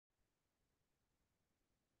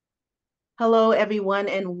Hello, everyone,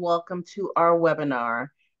 and welcome to our webinar.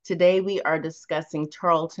 Today, we are discussing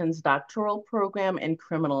Tarleton's doctoral program in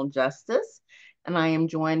criminal justice, and I am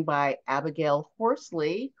joined by Abigail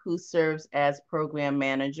Horsley, who serves as program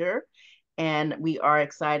manager, and we are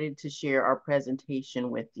excited to share our presentation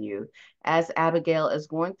with you. As Abigail is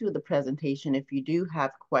going through the presentation, if you do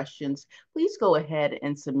have questions, please go ahead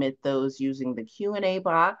and submit those using the Q&A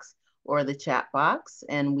box or the chat box,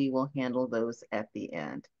 and we will handle those at the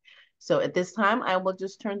end. So at this time, I will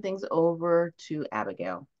just turn things over to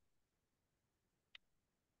Abigail.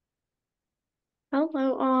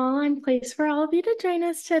 Hello all, I'm pleased for all of you to join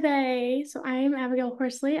us today. So I am Abigail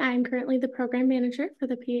Horsley. I'm currently the program manager for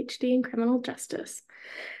the Ph.D. in criminal justice.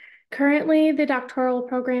 Currently, the doctoral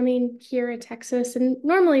programming here in Texas and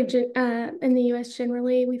normally in the US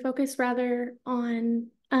generally, we focus rather on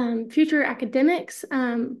future academics,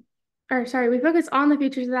 we focus on the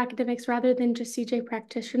futures of academics rather than just CJ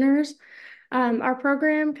practitioners. Our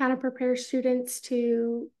program kind of prepares students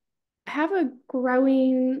to have a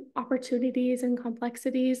growing opportunities and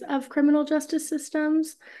complexities of criminal justice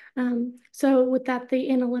systems. So with that,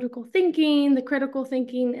 the analytical thinking, the critical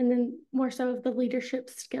thinking, and then more so of the leadership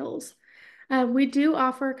skills. We do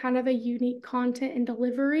offer kind of a unique content and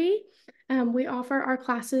delivery. We offer our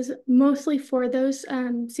classes mostly for those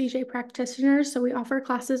CJ practitioners. So we offer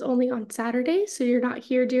classes only on Saturdays. So you're not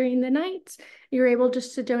here during the nights. You're able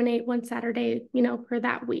just to donate one Saturday, per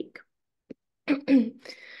that week.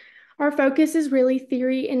 Our focus is really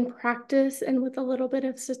theory and practice and with a little bit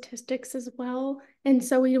of statistics as well. And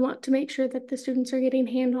so we want to make sure that the students are getting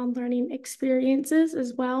hands-on learning experiences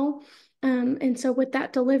as well. And so with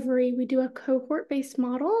that delivery, we do a cohort-based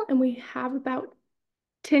model and we have about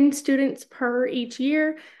 10 students per each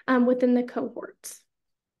year within the cohorts.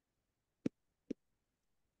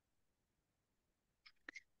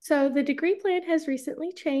 So the degree plan has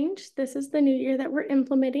recently changed. This is the new year that we're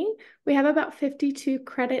implementing. We have about 52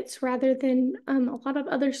 credits rather than a lot of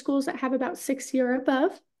other schools that have about 60 or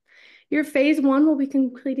above. Your phase one will be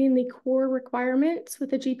completing the core requirements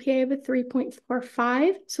with a GPA of a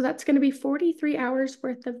 3.45. So that's going to be 43 hours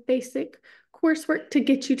worth of basic coursework to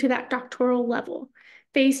get you to that doctoral level.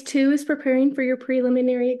 Phase two is preparing for your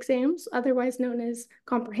preliminary exams, otherwise known as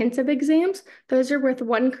comprehensive exams. Those are worth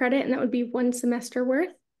 1 credit, and that would be 1 semester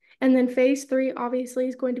worth. And then phase three, obviously,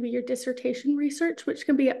 is going to be your dissertation research, which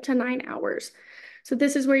can be up to 9 hours. So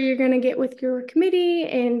this is where you're going to get with your committee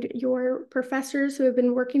and your professors who have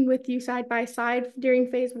been working with you side by side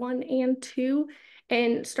during phase 1 and 2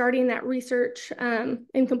 and starting that research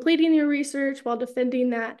and completing your research while defending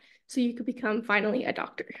that so you could become finally a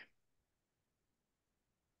doctor.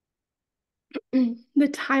 The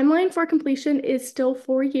timeline for completion is still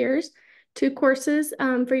 4 years. 2 courses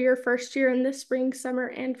for your first year in the spring, summer,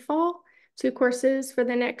 and fall. 2 courses for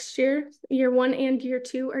the next year. Year 1 and year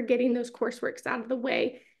 2 are getting those courseworks out of the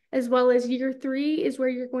way, as well as year 3 is where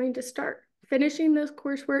you're going to start finishing those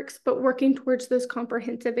courseworks, but working towards those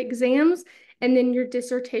comprehensive exams. And then your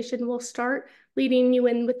dissertation will start, leading you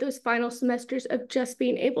in with those final semesters of just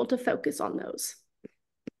being able to focus on those.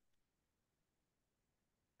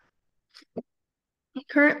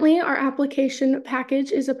 Currently, our application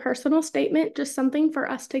package is a personal statement, just something for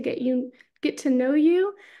us to get to know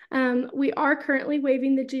you. We are currently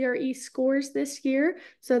waiving the GRE scores this year,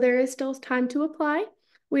 so there is still time to apply.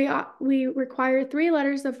 We require 3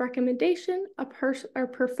 letters of recommendation, a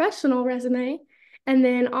professional resume, and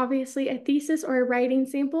then obviously a thesis or a writing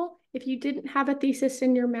sample. If you didn't have a thesis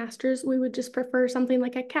in your master's, we would just prefer something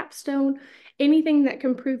like a capstone, anything that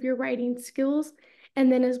can prove your writing skills. And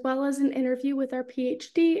then as well as an interview with our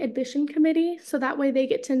PhD admission committee. So that way they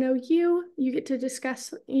get to know you, you get to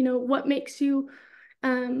discuss, what makes you,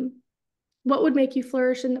 what would make you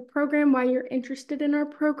flourish in the program, why you're interested in our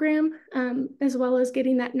program, as well as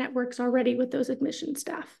getting that networks already with those admission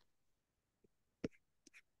staff.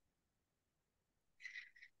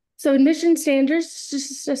 So admission standards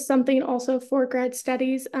is just something also for grad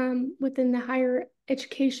studies within the higher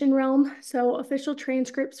education realm. So official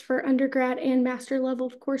transcripts for undergrad and master level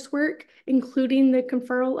of coursework, including the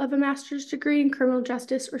conferral of a master's degree in criminal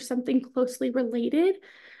justice or something closely related.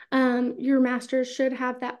 Your master's should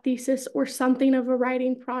have that thesis or something of a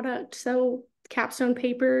writing product. So capstone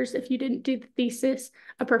papers, if you didn't do the thesis,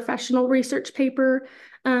 a professional research paper,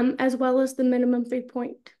 as well as the minimum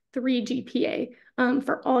 3.3 GPA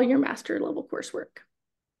for all your master level coursework.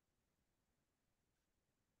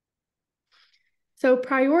 So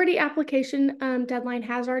priority application deadline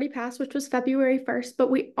has already passed, which was February 1st,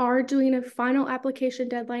 but we are doing a final application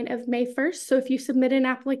deadline of May 1st. So if you submit an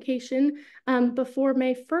application before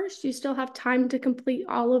May 1st, you still have time to complete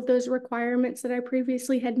all of those requirements that I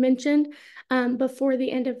previously had mentioned before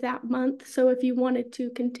the end of that month. So if you wanted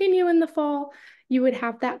to continue in the fall, you would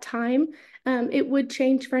have that time. It would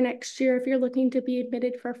change for next year if you're looking to be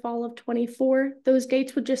admitted for fall of 24. Those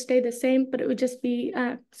dates would just stay the same, but it would just be,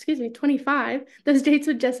 25. Those dates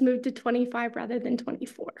would just move to 25 rather than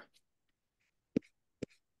 24.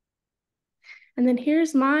 And then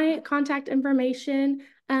here's my contact information,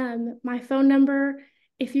 my phone number.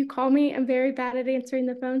 If you call me, I'm very bad at answering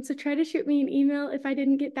the phone, so try to shoot me an email if I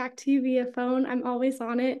didn't get back to you via phone. I'm always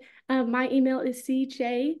on it. My email is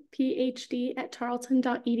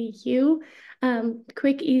cjphd@tarleton.edu.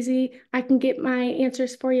 Quick, easy. I can get my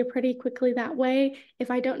answers for you pretty quickly that way.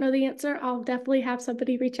 If I don't know the answer, I'll definitely have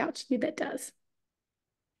somebody reach out to you that does.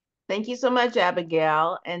 Thank you so much,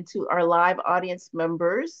 Abigail. And to our live audience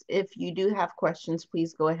members, if you do have questions,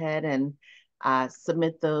 please go ahead and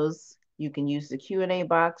submit those. You can use the Q&A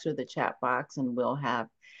box or the chat box, and we'll have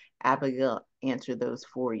Abigail answer those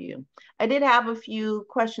for you. I did have a few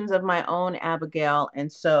questions of my own, Abigail,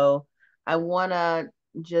 and so I want to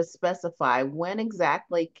just specify, when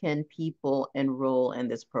exactly can people enroll in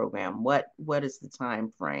this program? What is the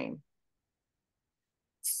time frame?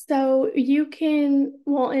 So you can,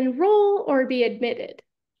 well, enroll or be admitted.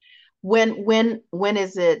 When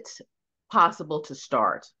is it possible to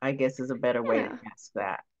start? I guess is a better way to Yeah. ask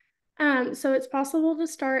that. So it's possible to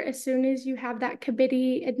start as soon as you have that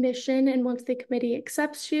committee admission, and once the committee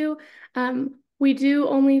accepts you. We do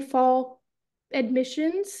only fall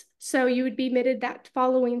admissions, so you would be admitted that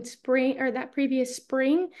following spring or that previous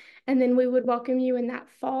spring, and then we would welcome you in that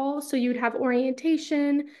fall. So you'd have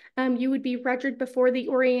orientation. You would be registered before the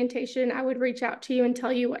orientation. I would reach out to you and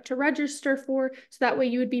tell you what to register for, so that way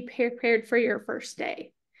you would be prepared for your first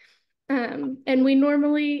day. And we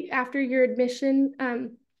normally, after your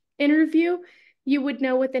admission interview, you would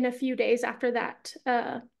know within a few days after that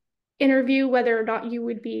interview whether or not you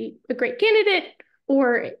would be a great candidate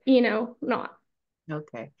or, not.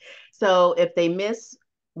 Okay. So if they miss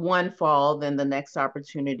one fall, then the next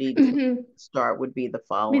opportunity to Mhm. start would be the Be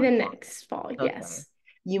following the fall. next fall, Okay. yes.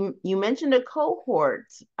 You mentioned a cohort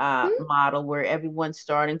Mhm. model where everyone's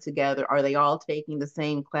starting together. Are they all taking the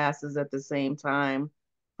same classes at the same time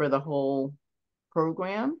for the whole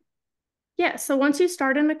program? Yeah, so once you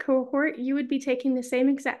start in a cohort, you would be taking the same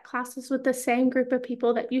exact classes with the same group of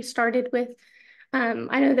people that you started with.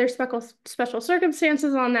 I know there's special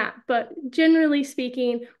circumstances on that, but generally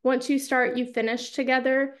speaking, once you start, you finish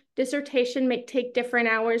together. Dissertation may take different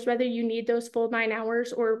hours, whether you need those full 9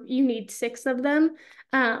 hours or you need 6 of them.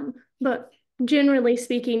 But generally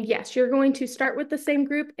speaking, yes, you're going to start with the same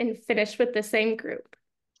group and finish with the same group.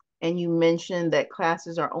 And you mentioned that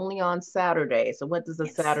classes are only on Saturday. So what does Yes.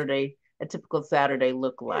 a typical Saturday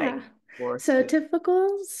look like Yeah. for a So student?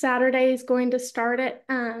 typical Saturday is going to start at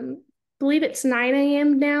believe it's 9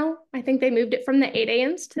 a.m. now. I think they moved it from the 8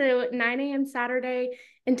 a.m.s to 9 a.m. Saturday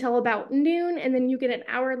until about noon, and then you get an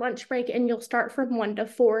hour lunch break and you'll start from 1 to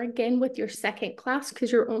 4 again with your second class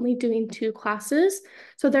because you're only doing 2 classes.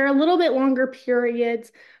 So they're a little bit longer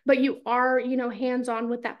periods, but you are, hands-on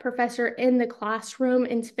with that professor in the classroom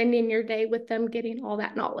and spending your day with them getting all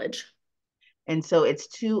that knowledge. And so it's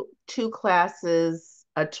two classes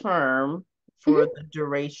a term for Mhm. the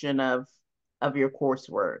duration of your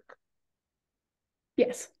coursework.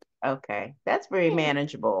 Yes. Okay, that's very Yeah.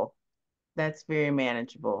 manageable. That's very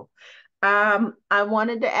manageable. I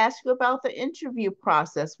wanted to ask you about the interview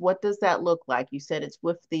process. What does that look like? You said it's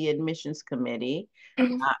with the admissions committee.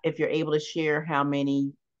 If you're able to share how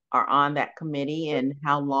many are on that committee and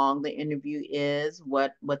how long the interview is,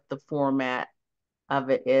 what the format of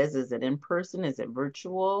it is. Is it in person? Is it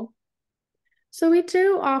virtual? So we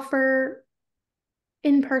do offer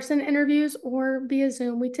in-person interviews or via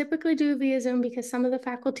Zoom. We typically do via Zoom because some of the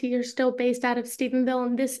faculty are still based out of Stephenville,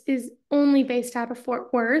 and this is only based out of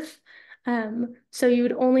Fort Worth. So you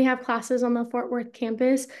would only have classes on the Fort Worth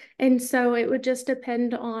campus. And so it would just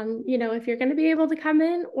depend on, if you're going to be able to come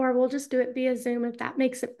in, or we'll just do it via Zoom if that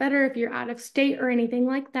makes it better, if you're out of state or anything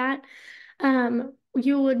like that.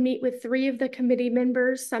 you would meet with three of the committee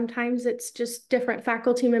members. Sometimes it's just different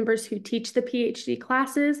faculty members who teach the PhD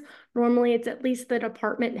classes. Normally, it's at least the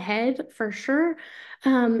department head for sure.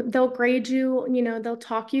 They'll grade you, they'll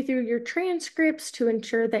talk you through your transcripts to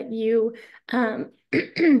ensure that you,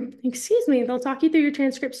 excuse me, they'll talk you through your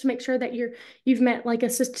transcripts to make sure that you've met like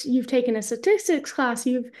you've taken a statistics class,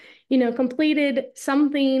 you've, completed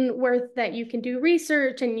something worth that you can do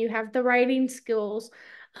research and you have the writing skills.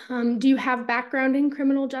 Do you have background in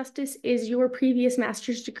criminal justice? Is your previous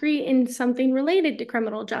master's degree in something related to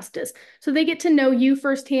criminal justice? So they get to know you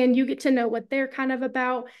firsthand. You get to know what they're kind of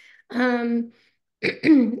about.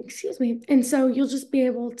 Excuse me. And so you'll just be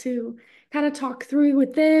able to kind of talk through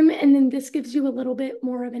with them. And then this gives you a little bit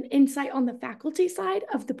more of an insight on the faculty side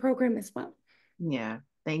of the program as well. Yeah,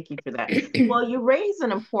 thank you for that. Well, you raise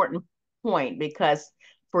an important point because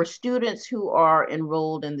for students who are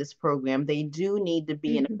enrolled in this program, they do need to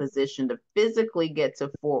be in a position to physically get to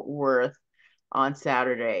Fort Worth on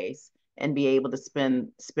Saturdays and be able to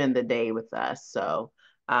spend the day with us. So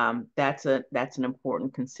that's an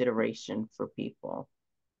important consideration for people.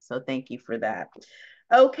 So thank you for that.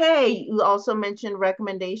 Okay, you also mentioned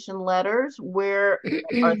recommendation letters. Where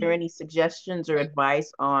are there any suggestions or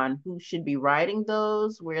advice on who should be writing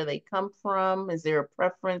those, where they come from? Is there a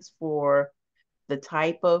preference for the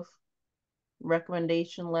type of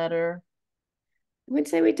recommendation letter? I would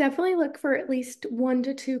say we definitely look for at least 1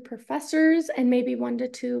 to 2 professors and maybe 1 to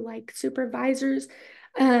 2 like supervisors.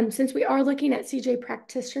 Since we are looking at CJ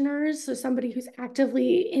practitioners, so somebody who's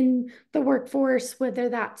actively in the workforce, whether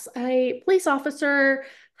that's a police officer,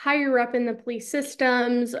 higher up in the police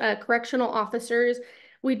systems, correctional officers,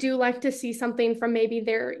 we do like to see something from maybe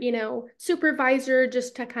their, supervisor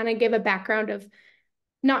just to kind of give a background of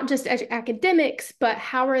not just academics, but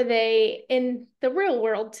how are they in the real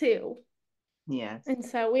world too. Yes. And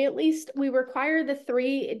so we require the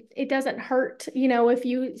 3. It doesn't hurt, if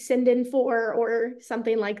you send in 4 or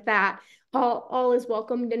something like that. All is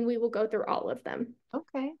welcomed, and we will go through all of them.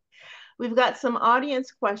 Okay. We've got some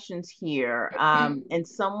audience questions here, and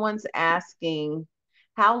someone's asking,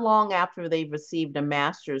 how long after they've received a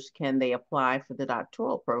master's can they apply for the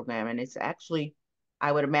doctoral program? And it's actually,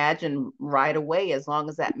 I would imagine, right away, as long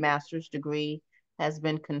as that master's degree has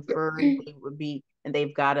been conferred, they would be, and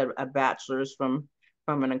they've got a bachelor's from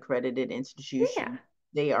an accredited Yeah. institution,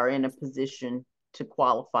 they are in a position to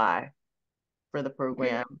qualify for the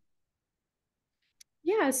program.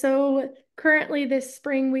 Yeah, so currently this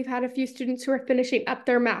spring, we've had a few students who are finishing up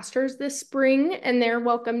their masters this spring, and they're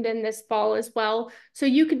welcomed in this fall as well. So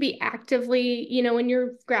you could be actively, in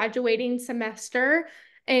your graduating semester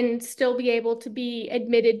and still be able to be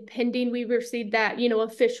admitted pending we received that,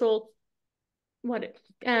 official what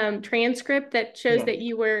transcript that shows Yes. that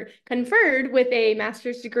you were conferred with a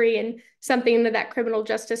master's degree in something that criminal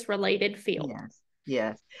justice related field. Yes,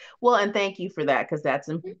 yes. Well, and thank you for that because that's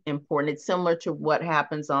important. It's similar to what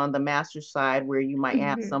happens on the master's side, where you might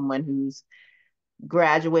have Mm-hmm. someone who's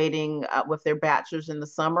graduating with their bachelor's in the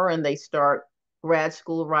summer and they start grad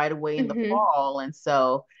school right away in the Mm-hmm. fall. And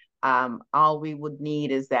so all we would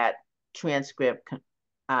need is that transcript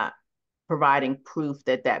uh, providing proof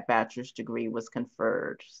that that bachelor's degree was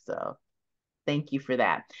conferred. So thank you for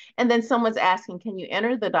that. And then someone's asking, can you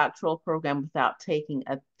enter the doctoral program without taking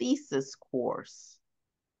a thesis course?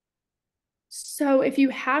 So if you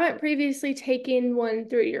haven't previously taken one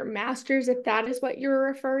through your master's, if that is what you're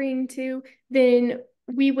referring to, then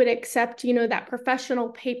we would accept, that professional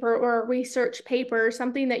paper or a research paper,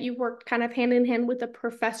 something that you worked kind of hand in hand with a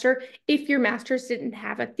professor if your master's didn't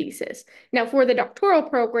have a thesis. Now, for the doctoral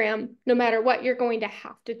program, no matter what, you're going to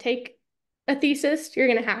have to take a thesis. You're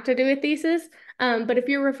going to have to do a thesis. But if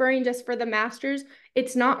you're referring just for the master's,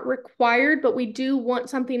 it's not required, but we do want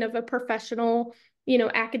something of a professional,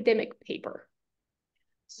 academic paper.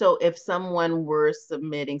 So if someone were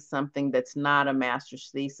submitting something that's not a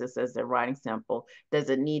master's thesis as their writing sample, does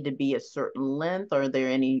it need to be a certain length? Or are there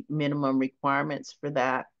any minimum requirements for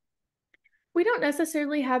that? We don't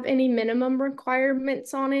necessarily have any minimum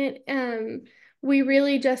requirements on it. We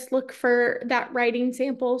really just look for that writing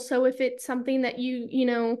sample. So if it's something that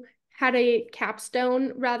had a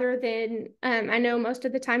capstone rather than, I know most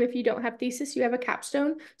of the time if you don't have thesis, you have a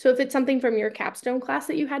capstone. So if it's something from your capstone class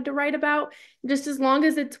that you had to write about, just as long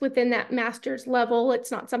as it's within that master's level, it's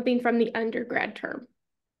not something from the undergrad term.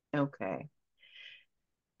 Okay.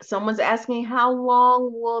 Someone's asking how long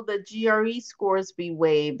will the GRE scores be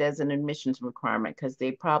waived as an admissions requirement? Because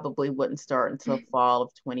they probably wouldn't start until fall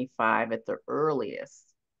of 25 at the earliest.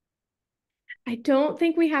 I don't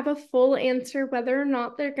think we have a full answer whether or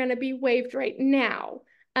not they're going to be waived right now.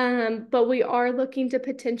 But we are looking to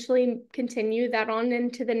potentially continue that on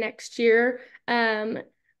into the next year.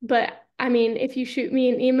 But I mean, if you shoot me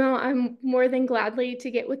an email, I'm more than gladly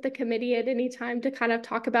to get with the committee at any time to kind of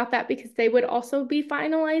talk about that because they would also be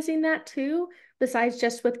finalizing that too, besides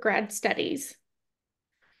just with grad studies.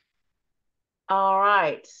 All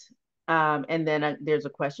right. And then there's a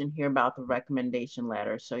question here about the recommendation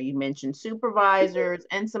letter. So you mentioned supervisors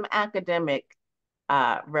and some academic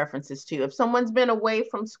references too. If someone's been away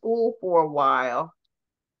from school for a while,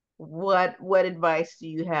 what advice do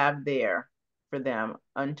you have there for them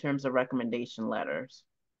in terms of recommendation letters?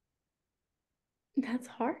 That's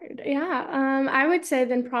hard. Yeah. I would say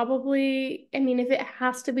then probably, I mean, if it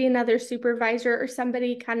has to be another supervisor or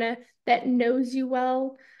somebody kind of that knows you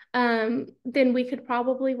well, then we could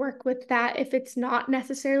probably work with that if it's not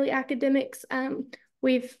necessarily academics.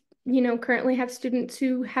 We've, currently have students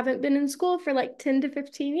who haven't been in school for like 10 to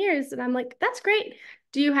 15 years. And I'm like, that's great.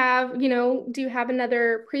 Do you have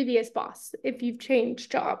another previous boss if you've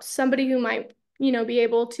changed jobs? Somebody who might, be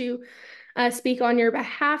able to speak on your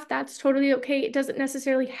behalf, that's totally okay. It doesn't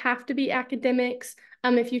necessarily have to be academics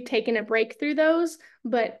if you've taken a break through those,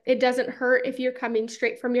 but it doesn't hurt if you're coming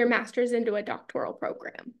straight from your master's into a doctoral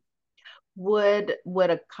program. Would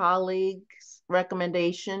a colleague's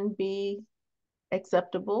recommendation be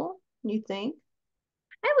acceptable, you think?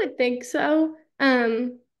 I would think so.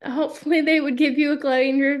 Hopefully they would give you a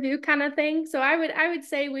glowing review kind of thing. So I would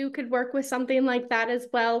say we could work with something like that as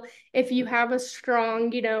well if you have a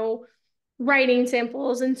strong, writing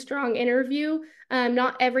samples and strong interview.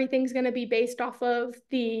 Not everything's going to be based off of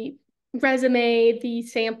the resume, the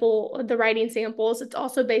sample, the writing samples. It's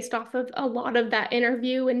also based off of a lot of that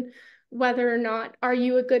interview and whether or not are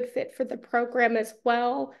you a good fit for the program as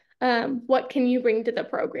well. What can you bring to the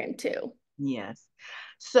program too? Yes.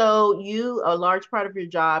 So a large part of your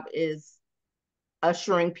job is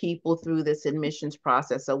assuring people through this admissions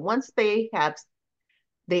process. So once they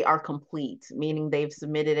are complete, meaning they've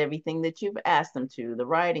submitted everything that you've asked them to, the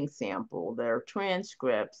writing sample, their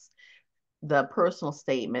transcripts, the personal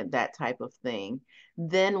statement, that type of thing.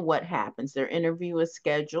 Then what happens? Their interview is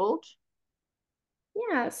scheduled.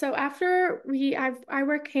 Yeah, so after I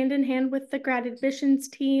work hand in hand with the grad admissions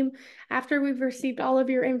team. After we've received all of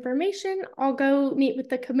your information, I'll go meet with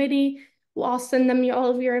the committee. I'll send them all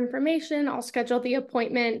of your information. I'll schedule the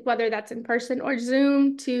appointment, whether that's in person or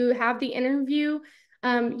Zoom, to have the interview.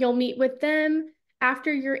 You'll meet with them.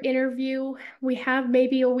 After your interview, we have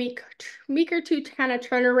maybe a week or two to kind of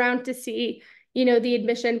turn around to see, the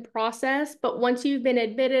admission process. But once you've been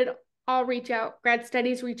admitted, I'll reach out. Grad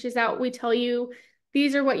Studies reaches out. We tell you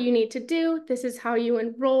these are what you need to do. This is how you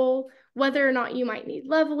enroll, whether or not you might need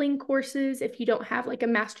leveling courses if you don't have like a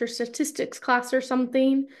master statistics class or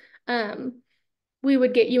something. Um, we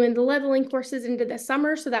would get you in the leveling courses into the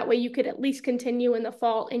summer so that way you could at least continue in the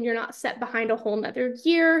fall and you're not set behind a whole nother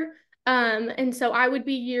year. And so I would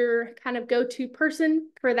be your kind of go-to person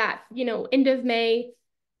for that, end of May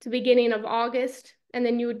to beginning of August. And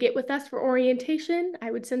then you would get with us for orientation.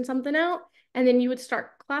 I would send something out and then you would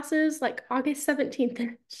start classes like August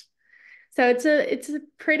 17th. So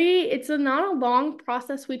it's a not a long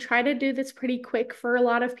process. We try to do this pretty quick for a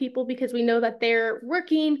lot of people because we know that they're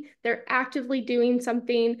working, they're actively doing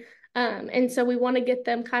something. And so we want to get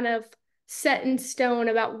them kind of set in stone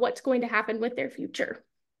about what's going to happen with their future.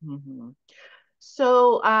 Mhm.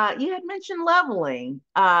 So you had mentioned leveling.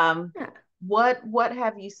 Yeah. What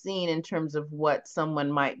have you seen in terms of what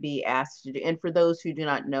someone might be asked to do? And for those who do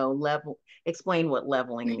not know, explain what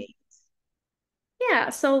leveling means. Yeah,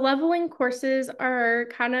 so leveling courses are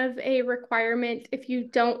kind of a requirement if you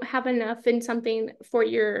don't have enough in something for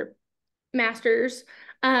your master's.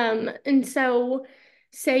 And so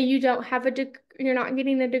say you don't have you're not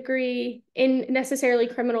getting a degree in necessarily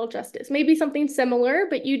criminal justice, maybe something similar,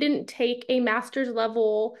 but you didn't take a master's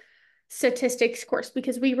level statistics course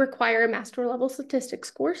because we require a master level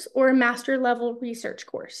statistics course or a master level research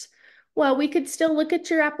course. Well, we could still look at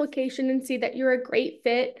your application and see that you're a great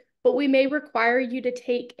fit, but we may require you to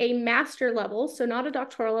take a master level, so not a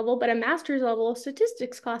doctoral level, but a master's level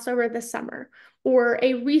statistics class over the summer or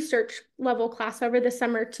a research level class over the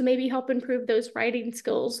summer to maybe help improve those writing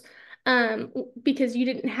skills because you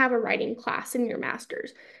didn't have a writing class in your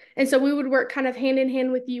master's. And so we would work kind of hand in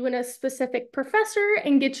hand with you and a specific professor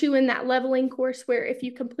and get you in that leveling course where if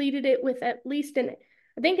you completed it with at least I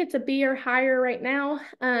think it's a B or higher right now,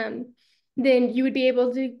 then you would be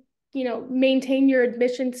able to, maintain your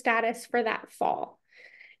admission status for that fall.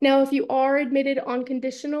 Now, if you are admitted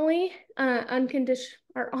unconditionally,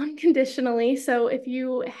 unconditionally, so if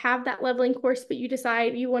you have that leveling course, but you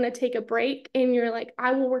decide you want to take a break and you're like,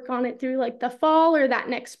 I will work on it through like the fall or that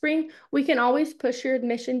next spring, we can always push your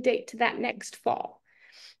admission date to that next fall.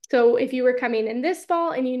 So if you were coming in this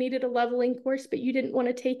fall and you needed a leveling course, but you didn't want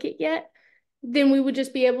to take it yet, then we would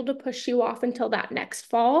just be able to push you off until that next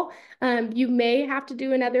fall. You may have to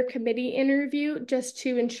do another committee interview just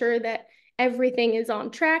to ensure that everything is on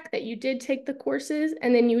track, that you did take the courses,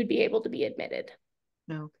 and then you would be able to be admitted.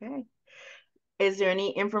 Okay. Is there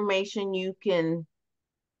any information you can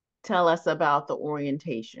tell us about the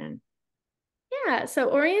orientation? Yeah, so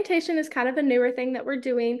orientation is kind of a newer thing that we're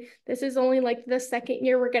doing. This is only like the second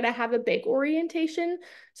year we're going to have a big orientation.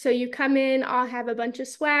 So you come in, I'll have a bunch of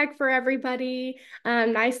swag for everybody,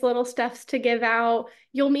 nice little stuffs to give out.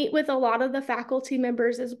 You'll meet with a lot of the faculty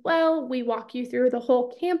members as well. We walk you through the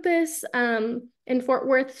whole campus in Fort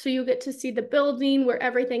Worth. So you get to see the building where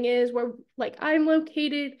everything is, where like I'm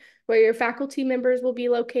located, where your faculty members will be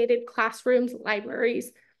located, classrooms,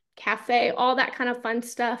 libraries, cafe, all that kind of fun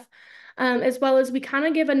stuff. As well as we kind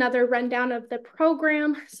of give another rundown of the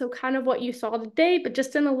program. So kind of what you saw today, but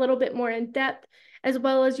just in a little bit more in depth, as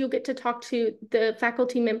well as you'll get to talk to the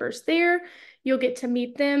faculty members there. You'll get to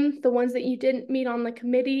meet them, the ones that you didn't meet on the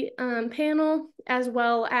committee panel, as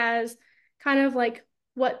well as kind of like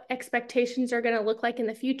what expectations are going to look like in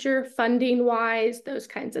the future, funding wise, those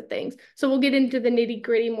kinds of things. So we'll get into the nitty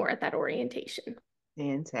gritty more at that orientation.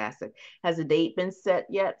 Fantastic. Has a date been set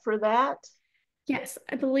yet for that? Yes,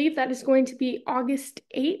 I believe that is going to be August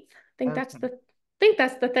 8th. Okay. I think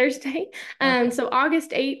that's the Thursday. Okay. So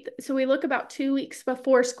August 8th. So we look about 2 weeks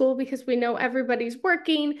before school because we know everybody's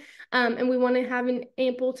working, and we want to have an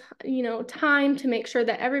ample, time to make sure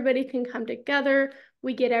that everybody can come together.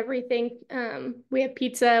 We get everything. We have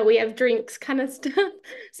pizza, we have drinks, kind of stuff.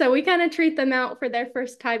 So we kind of treat them out for their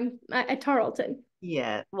first time at Tarleton.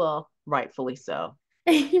 Yeah, well, rightfully so.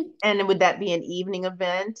 And would that be an evening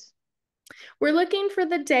event? We're looking for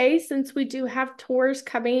the day since we do have tours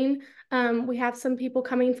coming. We have some people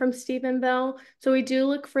coming from Stephenville. So we do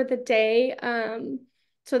look for the day.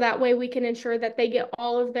 So that way we can ensure that they get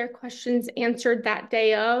all of their questions answered that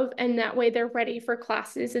day of, and that way they're ready for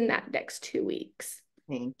classes in that next 2 weeks.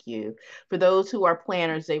 Thank you. For those who are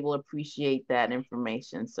planners, they will appreciate that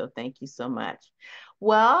information. So thank you so much.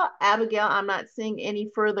 Well, Abigail, I'm not seeing any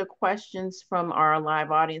further questions from our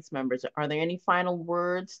live audience members. Are there any final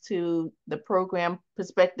words to the program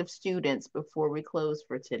prospective students before we close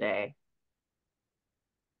for today?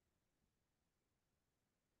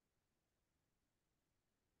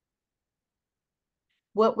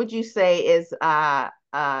 What would you say is a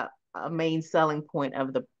main selling point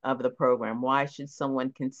of the program? Why should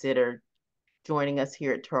someone consider joining us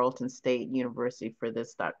here at Tarleton State University for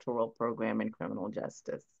this doctoral program in criminal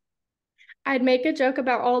justice? I'd make a joke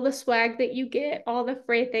about all the swag that you get, all the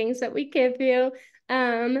free things that we give you.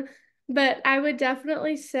 Um, but I would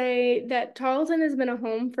definitely say that Tarleton has been a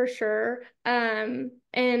home for sure. And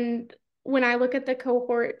when I look at the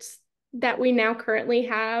cohorts that we now currently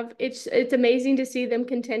have, it's amazing to see them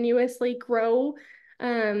continuously grow.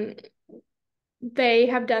 Um, they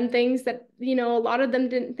have done things that, a lot of them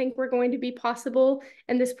didn't think were going to be possible.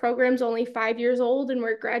 And this program's only 5 years old, and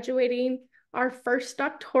we're graduating our first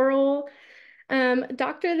doctoral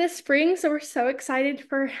doctor this spring. So we're so excited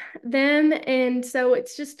for them. And so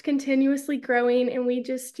it's just continuously growing. And we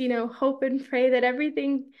just, hope and pray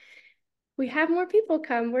that we have more people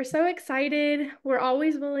come. We're so excited. We're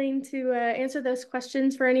always willing to answer those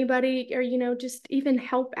questions for anybody, or, just even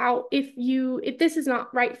help out if this is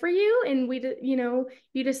not right for you. And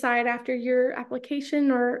you decide after your application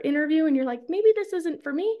or interview and you're like, maybe this isn't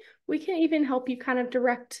for me. We can even help you kind of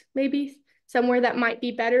direct maybe somewhere that might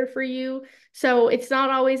be better for you. So it's not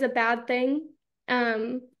always a bad thing.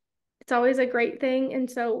 It's always a great thing. And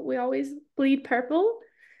so we always bleed purple.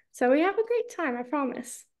 So we have a great time, I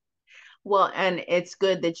promise. Well, and it's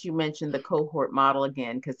good that you mentioned the cohort model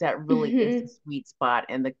again, because that really is the Mhm. sweet spot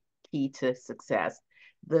and the key to success.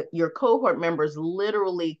 Your cohort members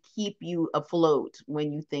literally keep you afloat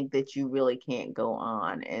when you think that you really can't go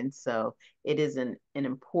on. And so it is an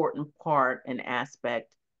important part and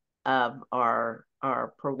aspect of our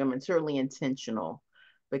program, and certainly intentional,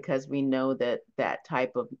 because we know that that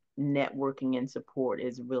type of networking and support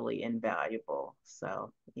is really invaluable.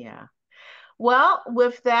 So yeah. Well,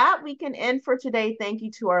 with that, we can end for today. Thank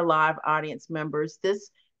you to our live audience members.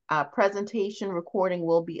 This presentation recording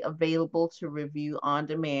will be available to review on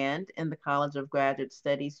demand in the College of Graduate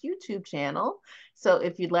Studies YouTube channel. So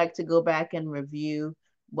if you'd like to go back and review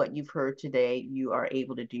what you've heard today, you are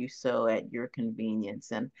able to do so at your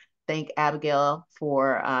convenience. And thank Abigail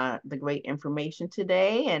for the great information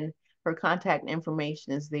today. And her contact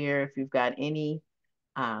information is there if you've got any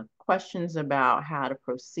questions about how to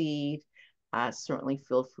proceed. Certainly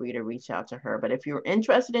feel free to reach out to her. But if you're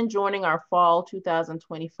interested in joining our fall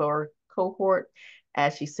 2024 cohort,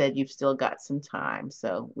 as she said, you've still got some time.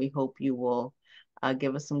 So we hope you will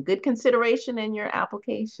give us some good consideration in your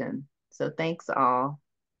application. So thanks all.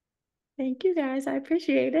 Thank you guys. I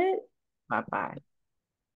appreciate it. Bye-bye.